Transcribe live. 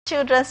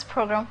children's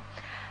program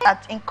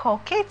at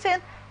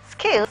inculcating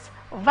skills,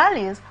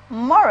 values,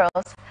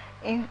 morals,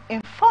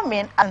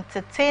 informing and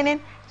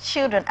entertaining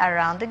children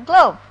around the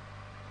globe.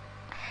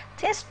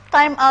 This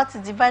Timeout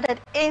is divided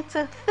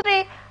into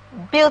 3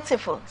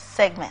 beautiful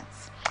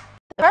segments.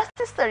 The first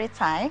is story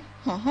time,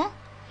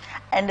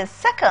 and the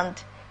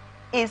second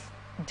is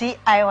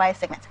DIY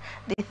segment.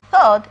 The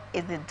third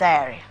is the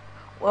diary,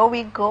 where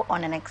we go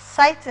on an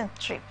exciting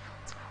trip.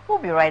 We'll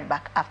be right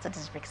back after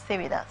this break. Stay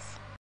with us.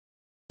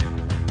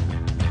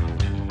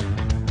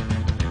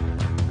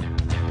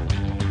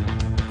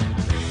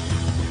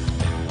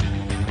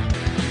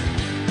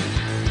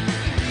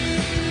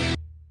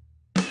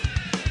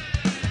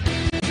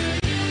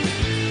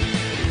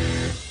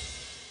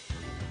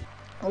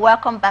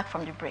 Welcome back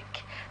from the break.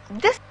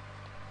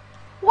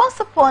 Once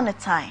upon a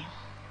time,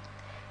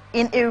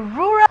 in a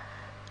rural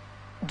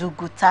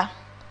Duguta,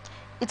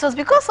 it was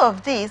because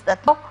of this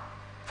that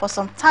for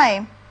some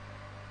time,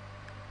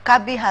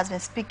 Kabi has been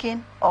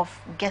speaking of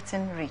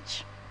getting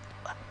rich.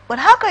 But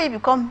how can you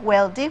become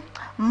wealthy,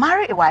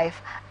 marry a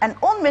wife, and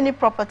own many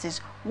properties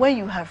when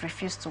you have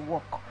refused to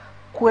work?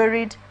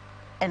 Queried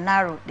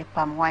Enaro, the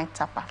palm wine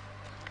tapper.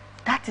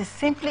 That is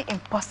simply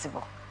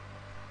impossible.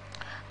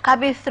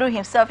 Kabi threw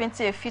himself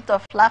into a fit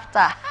of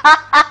laughter.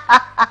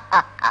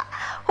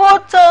 Who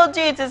told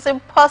you it is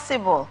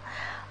impossible?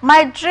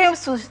 My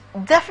dreams will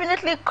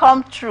definitely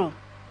come true.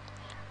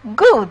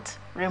 Good,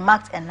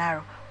 remarked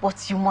Enaro,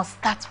 but you must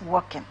start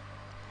working.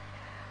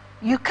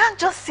 You can't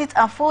just sit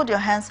and fold your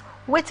hands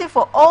waiting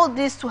for all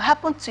this to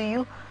happen to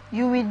you.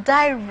 You will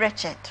die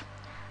wretched,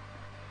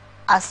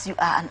 as you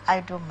are an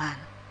idle man.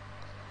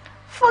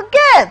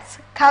 Forget!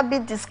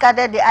 Kabi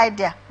discarded the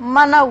idea.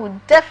 Manna will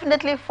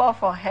definitely fall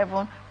from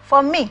heaven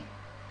for me.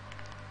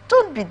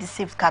 Don't be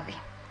deceived, Kabi.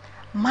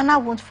 Manna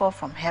won't fall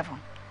from heaven,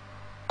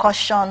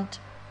 cautioned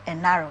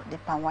Enaro, the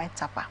palm wine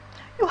tapper.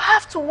 You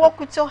have to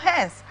work with your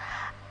hands.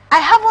 I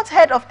haven't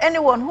heard of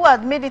anyone who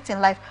had made it in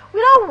life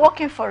without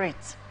working for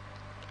it.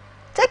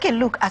 Take a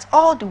look at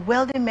all the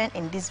wealthy men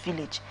in this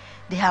village.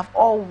 They have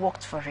all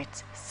worked for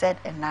it,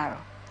 said Enaro.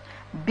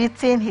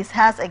 Beating his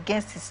hands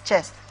against his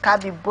chest,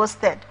 Kabi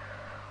boasted,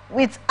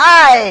 with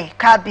I,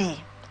 Kabi,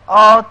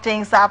 all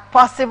things are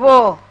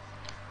possible.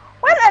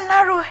 When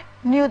Enaro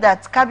knew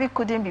that Kabi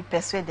couldn't be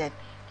persuaded,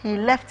 he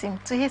left him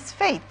to his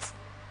fate.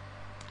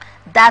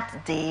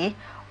 That day,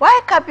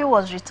 while Kabi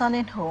was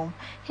returning home,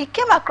 he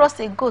came across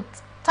a goat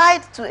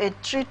tied to a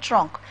tree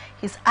trunk.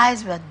 His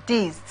eyes were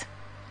dazed,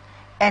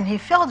 and he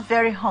felt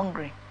very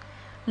hungry.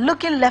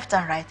 Looking left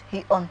and right,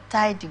 he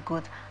untied the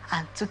goat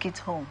and took it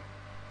home.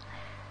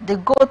 The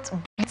goat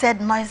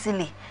bleated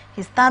noisily.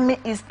 His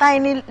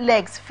tiny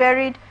legs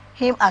ferried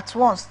him at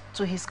once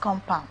to his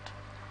compound.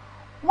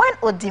 When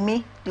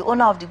Odimi, the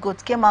owner of the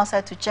goat, came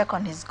outside to check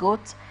on his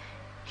goat,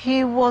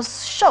 he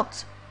was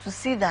shocked to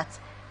see that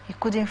he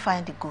couldn't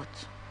find the goat.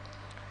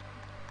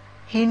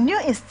 He knew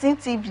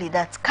instinctively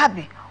that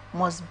Kabi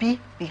must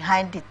be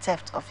behind the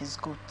theft of his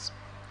goat.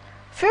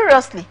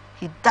 Furiously,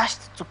 he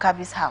dashed to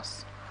Kabi's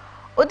house.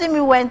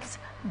 Odimi went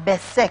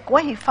berserk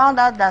when he found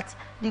out that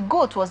the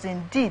goat was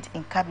indeed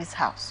in Kabi's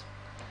house.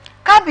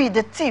 Kabi,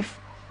 the thief,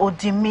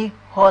 Odimi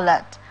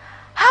hollered.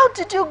 How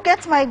did you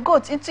get my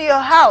goat into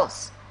your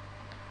house?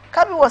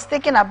 Kabi was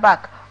taken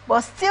aback,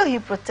 but still he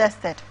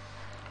protested.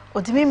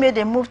 Odimi made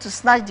a move to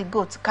snatch the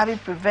goat. Kabi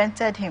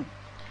prevented him.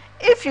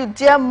 If you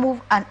dare move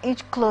an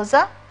inch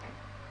closer,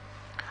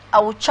 I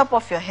will chop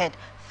off your head,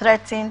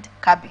 threatened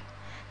Kabi.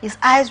 His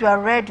eyes were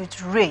red with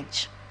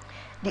rage.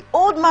 The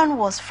old man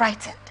was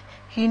frightened.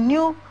 He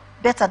knew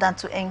better than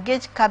to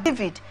engage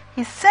Kabi.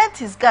 He sent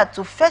his guard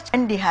to fetch.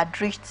 When they had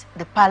reached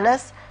the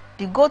palace,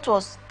 the goat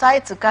was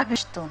tied to Kabi's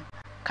stone.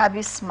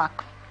 Kabi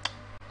smacked.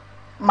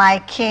 My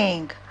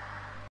king,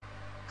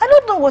 I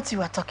don't know what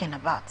you are talking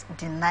about,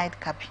 denied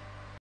Kabi.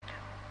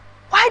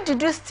 Why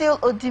did you steal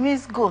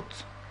Odimi's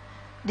goat?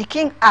 The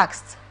king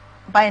asked.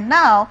 By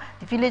now,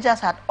 the villagers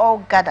had all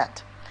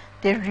gathered.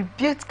 They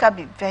rebuked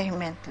Kabi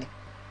vehemently.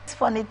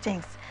 Funny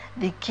things,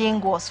 the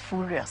king was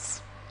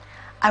furious.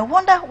 I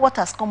wonder what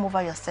has come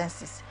over your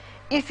senses.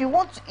 If you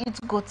want to eat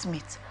goat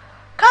meat,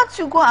 can't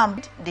you go and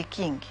beat the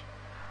king?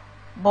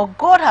 But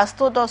God has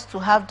told us to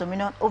have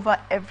dominion over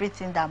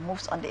everything that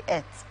moves on the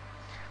earth.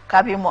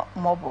 Kabi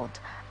mumbled.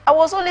 I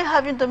was only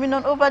having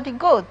dominion over the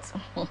goat.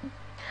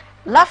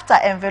 Laughter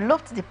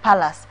enveloped the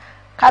palace.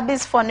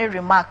 Kabi's funny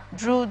remark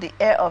drew the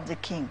ear of the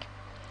king.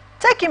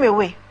 Take him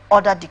away,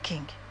 ordered the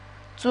king.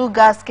 2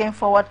 guards came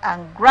forward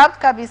and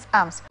grabbed Kabi's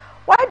arms.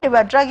 While they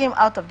were dragging him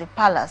out of the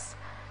palace,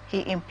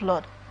 he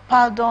implored,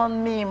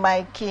 Pardon me,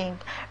 my king.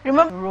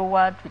 Remember, he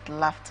roared with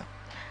laughter.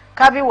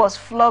 Kabi was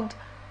flogged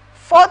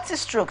 40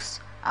 strokes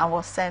and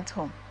was sent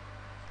home.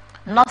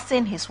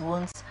 Nursing his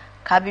wounds,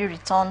 Kabi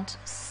returned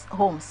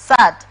home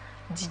sad,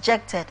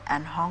 dejected,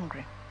 and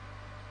hungry.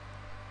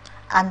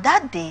 And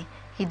that day,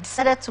 he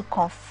decided to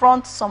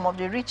confront some of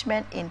the rich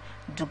men in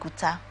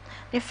Duguta.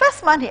 The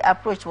first man he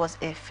approached was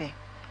Ife.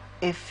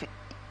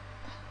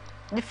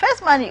 The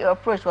first man he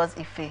approached was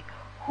Ife,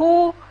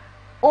 who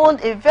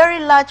owned a very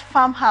large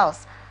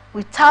farmhouse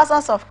with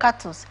thousands of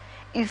cattle,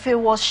 Ife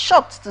was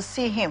shocked to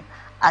see him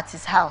at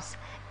his house.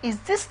 "Is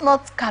this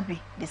not Kabi,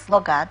 the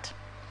sluggard?"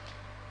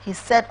 He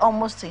said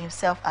almost to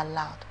himself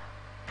aloud.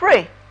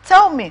 "Pray,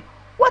 tell me,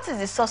 what is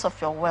the source of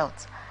your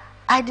wealth?"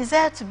 "I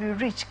desire to be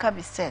rich,"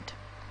 Kabi said.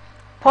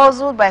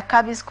 Puzzled by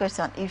Kabi's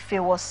question, Ife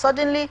was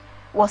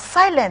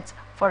silent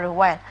for a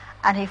while,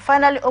 and he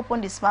finally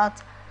opened his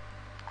mouth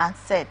and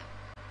said,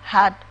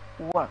 "Hard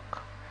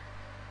work.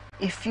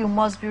 If you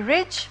must be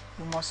rich,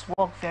 you must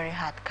work very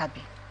hard,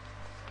 Kabi."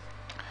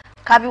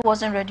 Kabi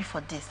wasn't ready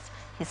for this.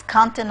 His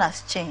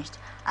countenance changed,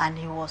 and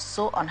he was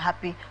so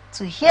unhappy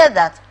to hear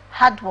that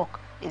hard work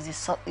is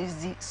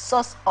the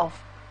source of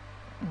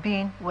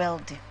being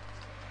wealthy.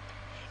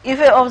 If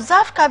he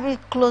observed Kabi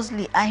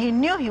closely, and he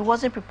knew he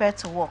wasn't prepared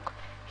to work,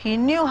 he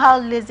knew how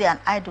lazy and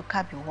idle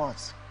Kabi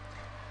was.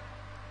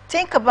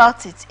 Think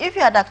about it. If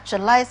you had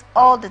actualized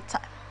all the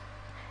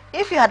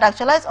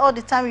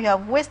time you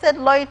have wasted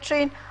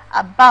loitering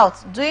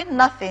about doing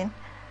nothing,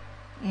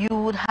 you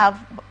would have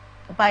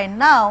by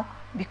now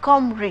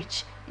become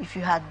rich if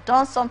you had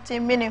done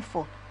something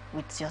meaningful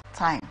with your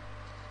time.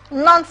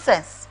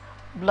 "Nonsense,"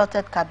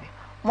 blurted Kabi.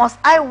 "Must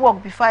I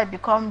work before I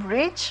become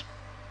rich?"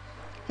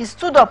 He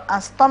stood up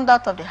and stormed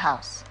out of the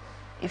house.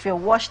 Ife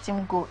watched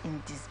him go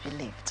in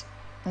disbelief.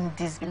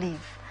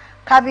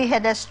 Kabi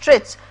headed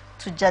straight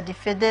to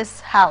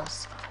Jadifede's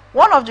house,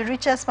 one of the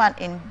richest men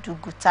in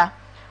Duguta.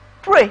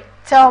 "Pray,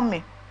 tell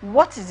me,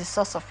 what is the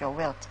source of your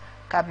wealth?"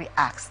 Kabi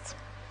asked.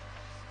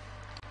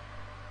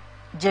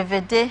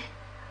 Jevede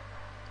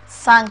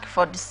sang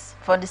for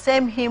the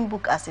same hymn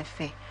book as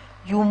Ife.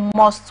 "You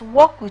must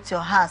work with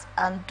your hands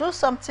and do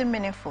something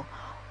meaningful.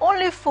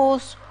 Only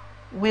fools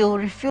will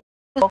refuse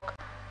to work,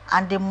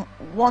 and they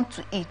want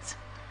to eat.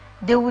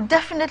 They will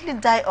definitely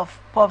die of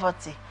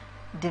poverty,"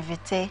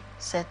 Devite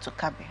said to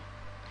Kabi.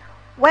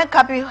 When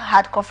Kabi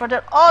had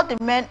confronted all the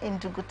men in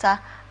Duguta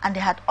and they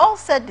had all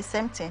said the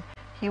same thing,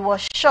 he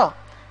was sure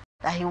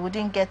that he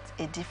wouldn't get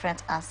a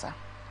different answer.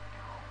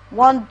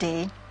 One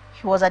day,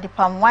 he was at the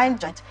palm wine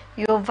joint.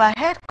 He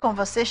overheard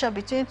conversation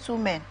between two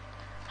men.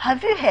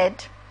 "Have you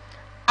heard?"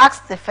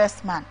 asked the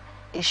first man,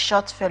 a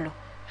short fellow.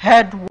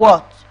 "Heard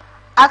what?"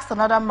 asked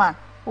another man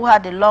who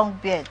had a long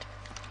beard.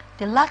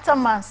 The latter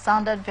man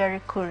sounded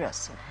very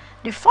curious.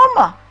 The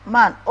former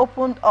man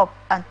opened up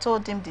and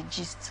told him the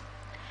gist.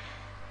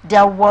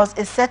 There was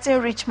a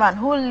certain rich man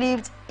who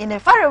lived in a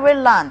faraway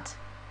land.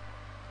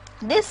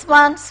 This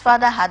man's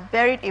father had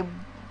buried a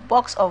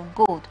box of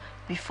gold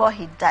before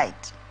he died.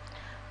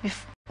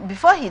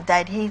 Before he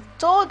died, he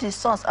told his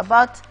sons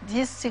about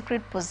this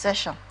secret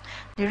possession.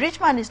 The rich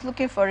man is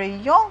looking for a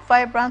young,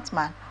 vibrant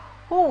man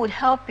who would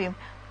help him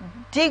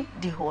dig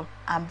the hole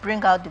and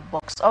bring out the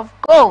box of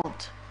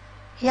gold.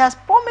 He has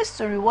promised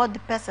to reward the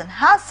person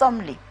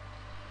handsomely.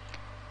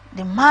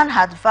 The man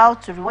had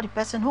vowed to reward the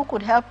person who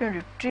could help him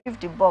retrieve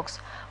the box.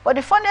 But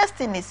the funniest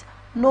thing is,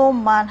 no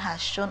man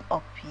has shown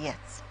up yet,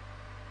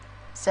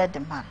 said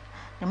the man.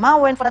 The man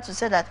went further to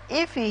say that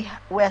if he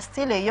were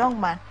still a young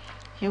man,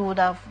 he would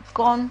have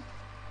gone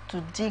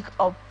to dig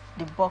up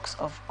the box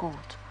of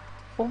gold.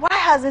 But why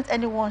hasn't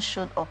anyone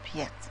shown up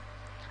yet?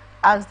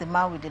 Asked the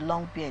man with the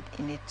long beard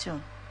in a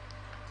tune.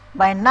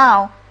 By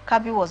now,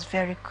 Kabi was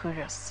very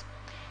curious.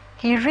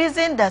 He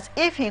reasoned that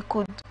if he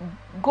could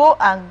go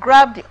and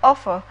grab the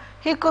offer,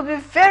 he could be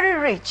very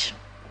rich.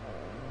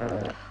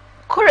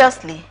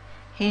 Curiously,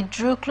 he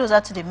drew closer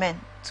to the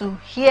men to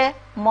hear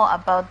more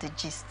about the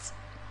gist.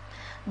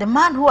 The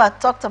man who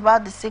had talked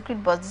about the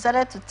secret box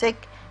decided to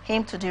take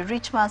him to the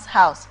rich man's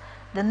house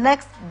the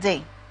next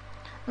day.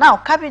 Now,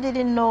 Kabi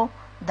didn't know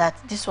that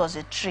this was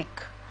a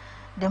trick.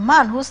 The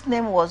man, whose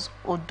name was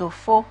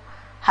Odofo,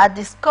 had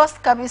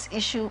discussed Kabi's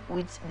issue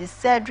with the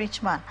said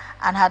rich man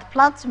and had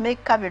planned to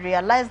make Kabi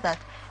realize that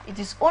it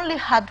is only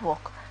hard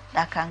work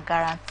that can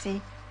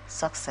guarantee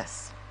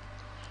success.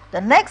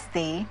 The next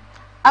day,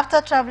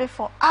 after traveling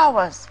for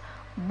hours,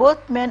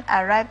 both men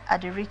arrived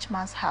at the rich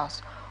man's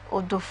house.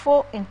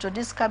 Odofo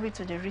introduced Kabi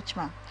to the rich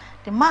man.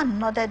 The man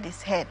nodded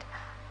his head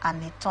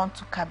and he turned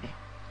to Kabi.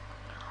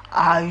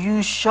 "Are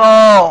you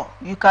sure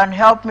you can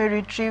help me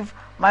retrieve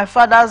my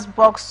father's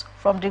box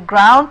from the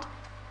ground?"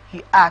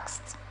 he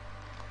asked.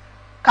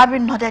 Kabi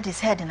nodded his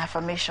head in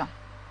affirmation.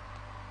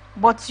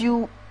 "But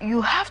you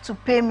have to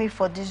pay me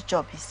for this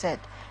job," he said.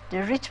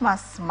 The rich man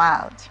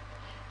smiled.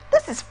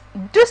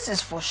 This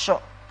is for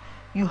sure.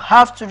 You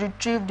have to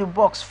retrieve the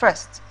box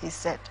first," he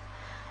said.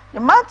 The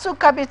man took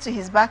Kabi to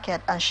his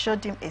backyard and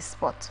showed him a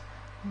spot.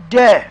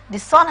 There, the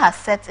sun had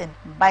set in,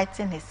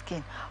 biting his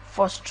skin.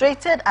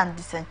 Frustrated and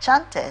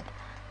disenchanted,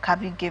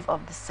 Kabi gave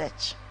up the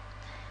search.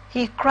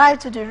 He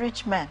cried to the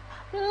rich man,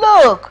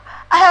 "Look,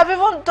 I have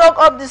even dug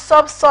up the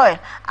subsoil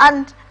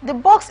and the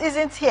box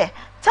isn't here.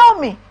 Tell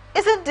me,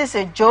 isn't this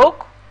a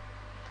joke?"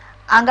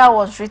 Anger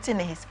was written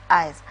in his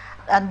eyes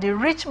and the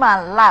rich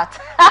man laughed.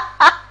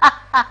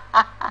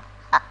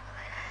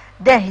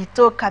 Then he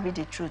told Kabi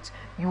the truth.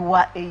 "You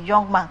are a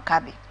young man,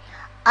 Kabi,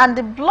 and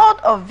the blood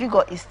of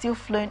vigor is still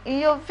flowing in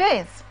your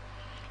veins.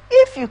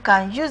 If you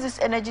can use this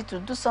energy to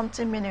do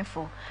something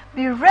meaningful,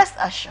 be rest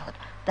assured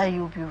that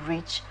you will be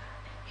rich.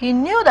 He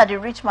knew that the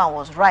rich man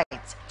was right.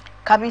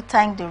 Kabi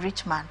thanked the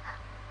rich man.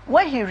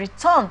 When he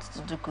returned to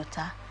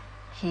Dukuta,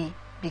 he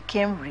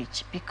became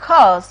rich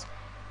because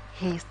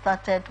he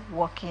started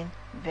working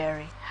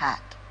very hard.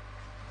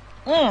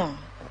 The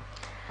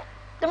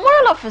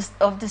moral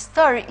of the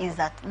story is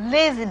that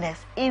laziness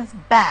is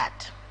bad.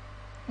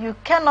 You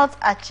cannot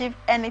achieve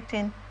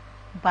anything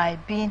by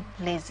being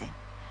lazy.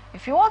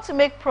 If you want to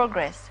make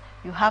progress,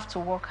 you have to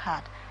work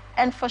hard.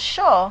 And for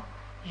sure,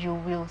 you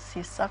will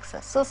see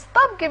success. So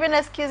stop giving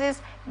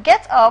excuses,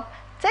 get up,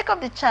 take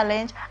up the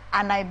challenge,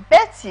 and I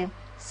bet you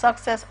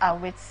success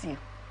awaits you.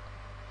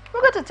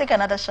 We're going to take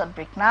another short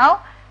break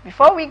now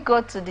before we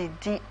go to the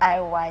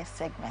DIY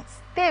segment.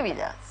 Stay with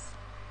us.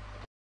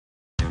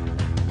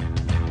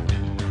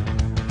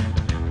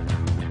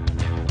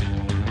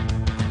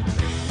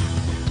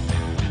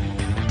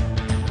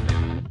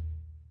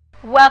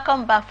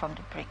 Welcome back from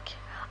the break.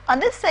 On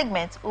this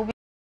segment, we'll be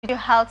showing you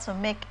how to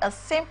make a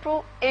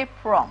simple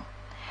apron.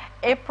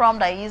 Apron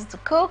that you use to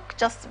cook,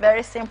 just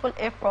very simple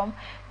apron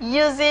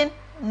using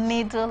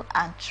needle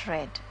and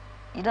thread.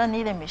 You don't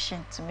need a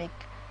machine to make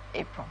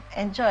apron.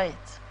 Enjoy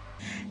it.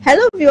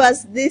 Hello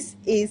viewers, this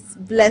is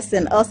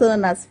Blessing, also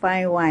known as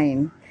Fine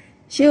Wine.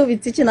 She will be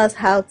teaching us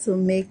how to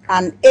make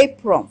an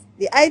apron.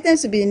 The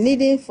items you'll be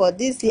needing for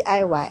this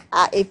DIY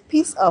are a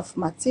piece of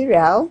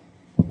material,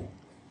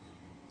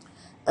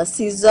 a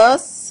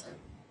scissors,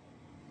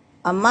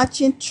 a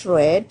matching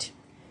thread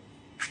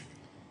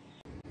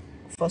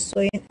for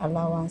sewing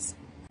allowance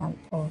and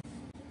all.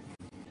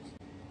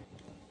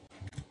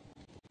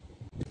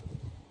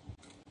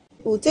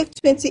 We'll take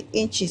 20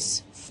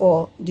 inches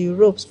for the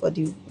ropes for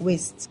the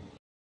waist,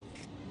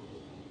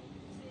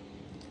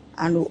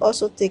 and we'll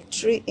also take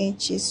 3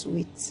 inches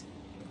width.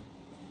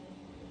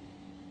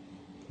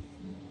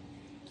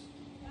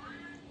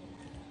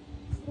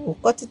 We'll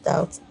cut it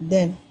out,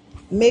 then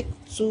make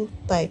 2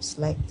 types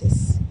like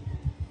this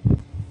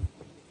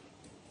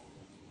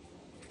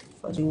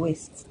for the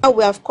waist. Now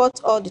we have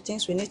cut all the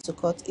things we need to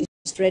cut.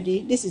 It's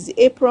ready. This is the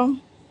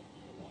apron,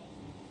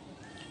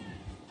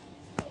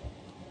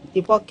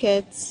 the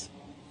pocket,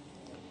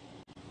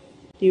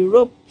 the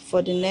rope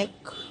for the neck,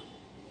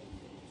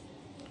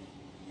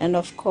 and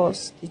of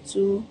course the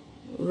 2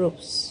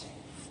 ropes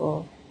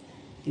for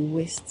the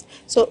waist.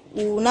 So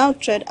we will now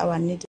thread our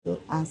needle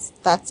and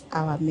start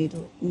our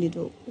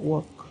needle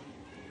work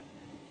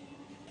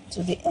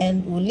to the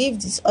end. We'll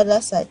leave this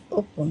other side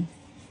open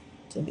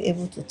to be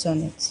able to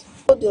turn it.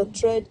 Fold your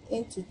thread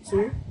into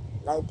 2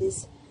 like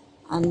this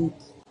and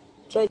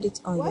thread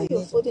it on your needle.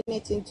 While you're folding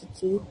it into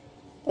 2,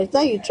 by the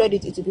time you thread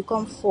it, it will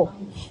become 4.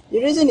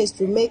 The reason is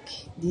to make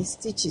the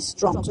stitches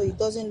strong so it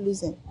doesn't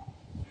loosen.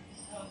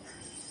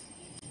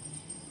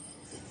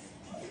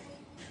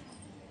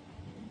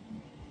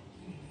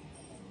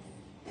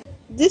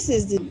 This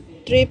is the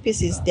 3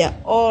 pieces. They are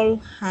all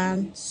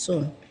hand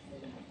sewn.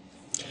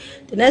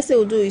 The next thing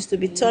we'll do is to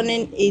be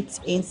turning it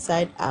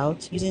inside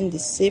out using the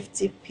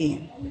safety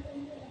pin.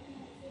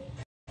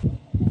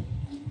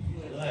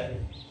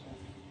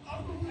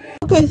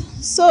 Okay,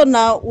 so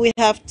now we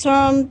have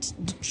turned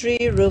the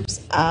 3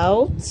 ropes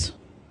out.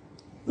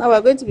 Now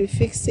we're going to be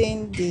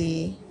fixing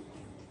the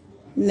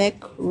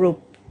neck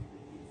rope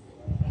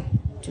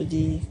to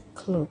the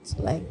cloth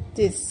like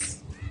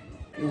this.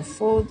 You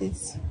fold it,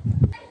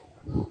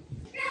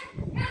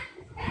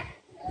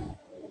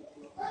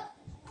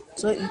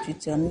 sew it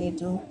with your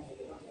needle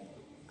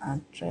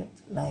and thread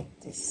like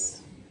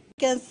this.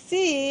 You can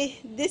see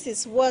this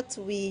is what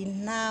we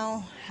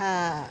now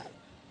have.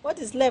 What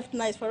is left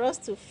now is for us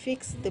to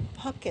fix the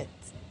pocket.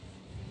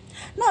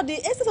 Now the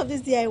essence of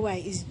this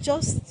DIY is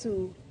just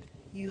to,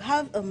 you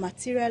have a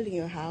material in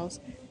your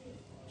house,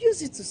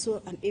 use it to sew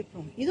an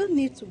apron. You don't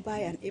need to buy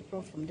an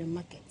apron from the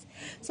market.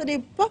 So the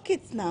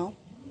pocket now,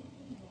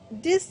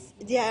 this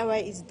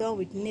DIY is done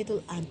with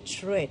needle and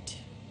thread.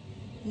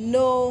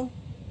 No,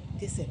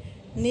 this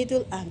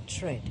needle and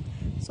thread.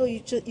 So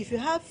if you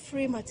have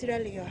free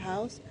material in your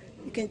house,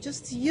 you can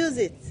just use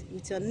it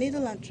with your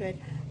needle and thread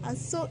and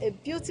sew a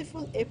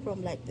beautiful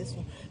apron like this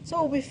one.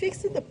 So we'll be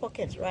fixing the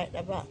pocket right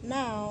about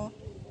now.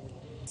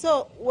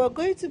 So we're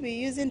going to be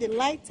using the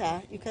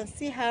lighter. You can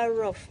see how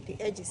rough the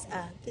edges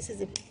are. This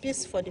is a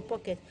piece for the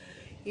pocket.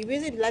 You're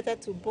using the lighter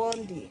to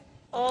burn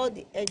all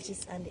the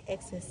edges and the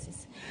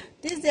excesses.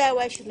 This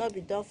DIY should not be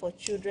done for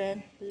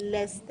children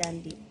less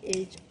than the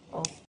age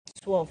of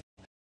 12.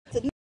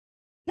 So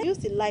use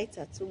the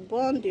lighter to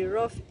burn the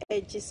rough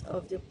edges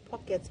of the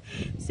pocket.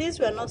 Since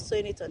we are not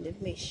sewing it on the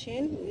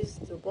machine, we use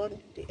it to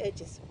burn the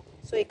edges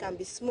so it can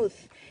be smooth.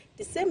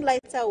 The same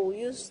lighter we'll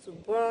use to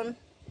burn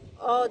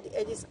all the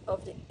edges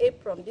of the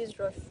apron, this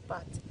rough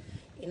part,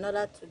 in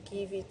order to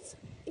give it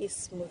a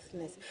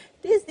smoothness.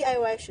 This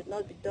DIY should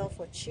not be done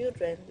for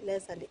children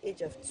less than the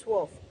age of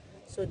 12,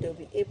 so they'll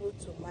be able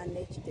to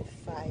manage the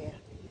fire.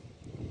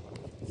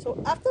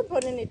 So after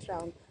burning it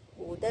round,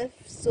 we will then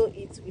sew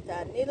it with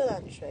our needle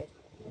and thread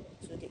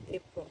to the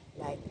apron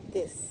like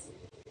this.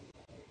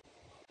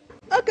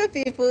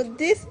 Okay, people,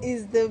 this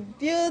is the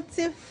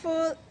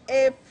beautiful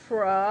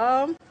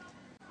apron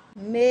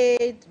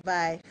made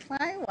by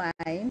Fine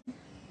Wine.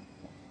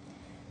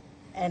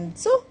 And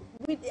so,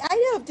 the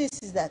idea of this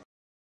is that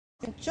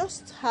you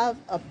just have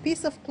a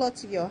piece of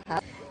cloth in your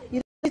house. You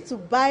don't need to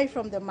buy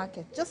from the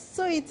market. Just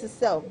sew it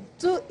yourself.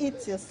 Do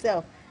it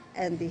yourself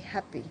and be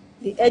happy.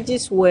 The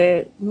edges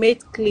were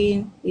made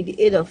clean with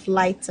the aid of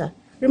lighter.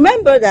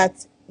 Remember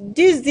that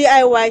this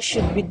DIY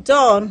should be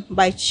done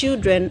by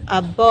children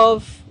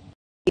above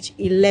age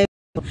 11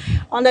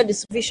 under the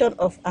supervision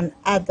of an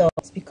adult,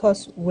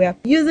 because we're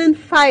using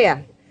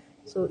fire.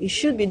 So it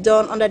should be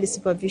done under the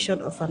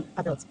supervision of an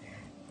adult.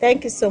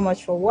 Thank you so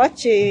much for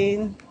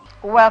watching.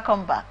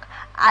 Welcome back.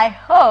 I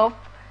hope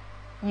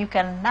you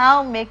can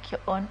now make your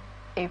own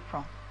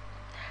apron.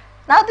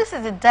 Now this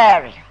is the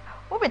diary.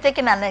 We'll be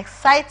taking an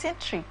exciting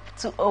trip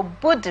to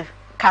Obudu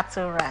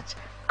Cattle Ranch.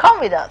 Come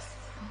with us.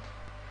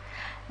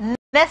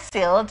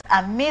 Nestled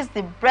amidst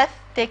the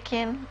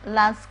breathtaking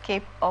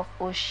landscape of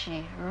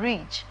Oshi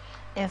Ridge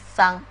in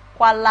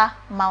Sankwala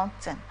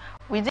Mountain,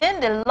 within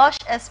the lush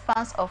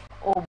expanse of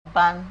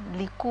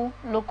Obanliku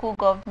local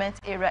government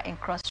area in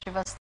Cross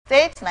River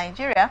State,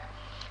 Nigeria,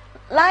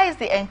 lies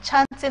the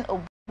enchanting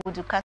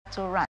Obudu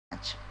Cattle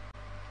Ranch.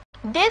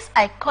 This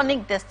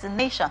iconic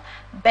destination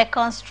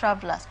beckons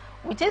travelers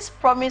with its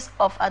promise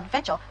of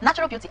adventure,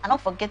 natural beauty, and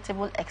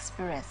unforgettable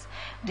experience.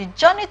 The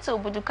journey to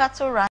Obudu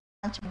Cattle Ranch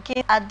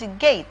begins at the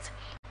gate,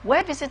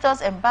 where visitors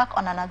embark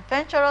on an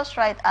adventurous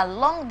ride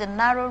along the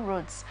narrow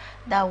roads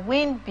that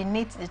wind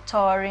beneath the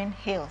towering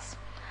hills.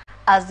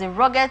 As the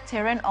rugged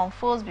terrain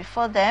unfolds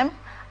before them,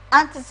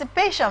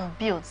 anticipation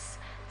builds,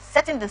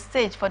 setting the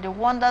stage for the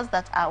wonders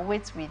that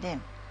await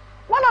within.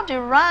 One of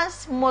the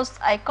ranch's most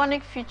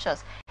iconic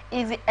features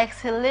is the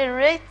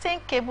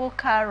exhilarating cable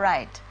car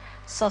ride.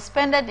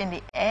 Suspended in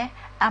the air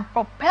and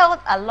propelled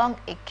along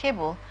a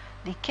cable,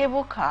 the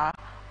cable car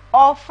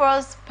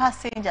offers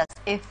passengers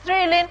a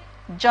thrilling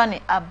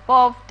journey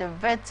above the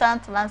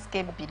verdant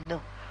landscape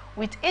below.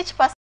 With each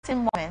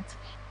passing moment,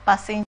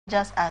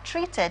 passengers are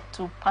treated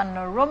to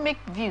panoramic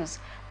views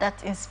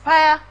that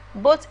inspire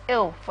both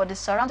awe for the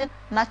surrounding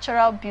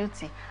natural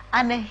beauty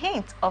and a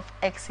hint of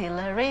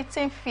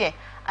exhilarating fear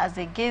as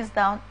they gaze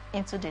down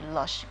into the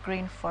lush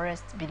green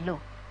forest below.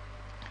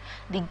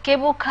 The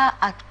cable car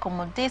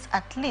accommodates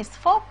at least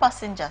 4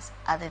 passengers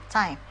at a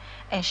time,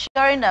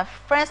 ensuring that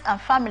friends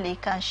and family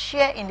can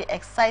share in the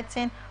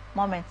exciting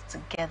moments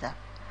together.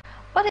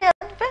 But the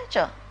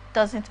adventure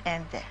doesn't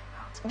end there.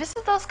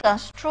 Visitors can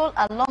stroll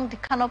along the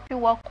canopy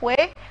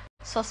walkway,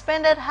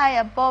 suspended high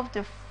above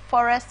the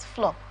forest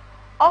floor,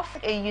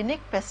 offering a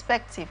unique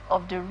perspective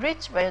of the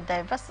rich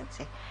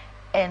biodiversity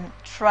and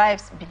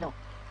tribes below.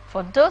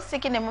 For those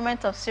seeking a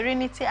moment of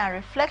serenity and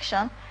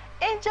reflection,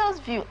 Angel's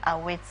View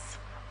awaits,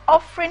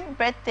 offering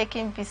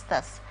breathtaking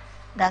vistas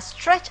that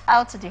stretch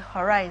out to the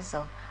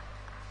horizon.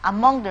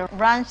 Among the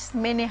ranch's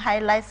many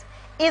highlights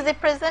is the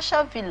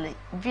presidential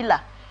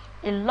villa,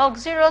 a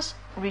luxurious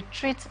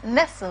retreat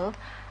nestled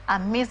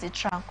amidst the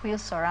tranquil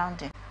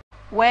surrounding,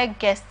 where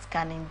guests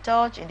can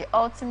indulge in the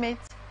ultimate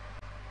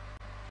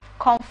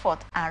comfort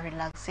and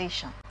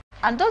relaxation.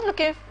 And those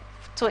looking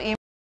to immerse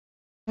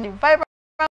in the vibrant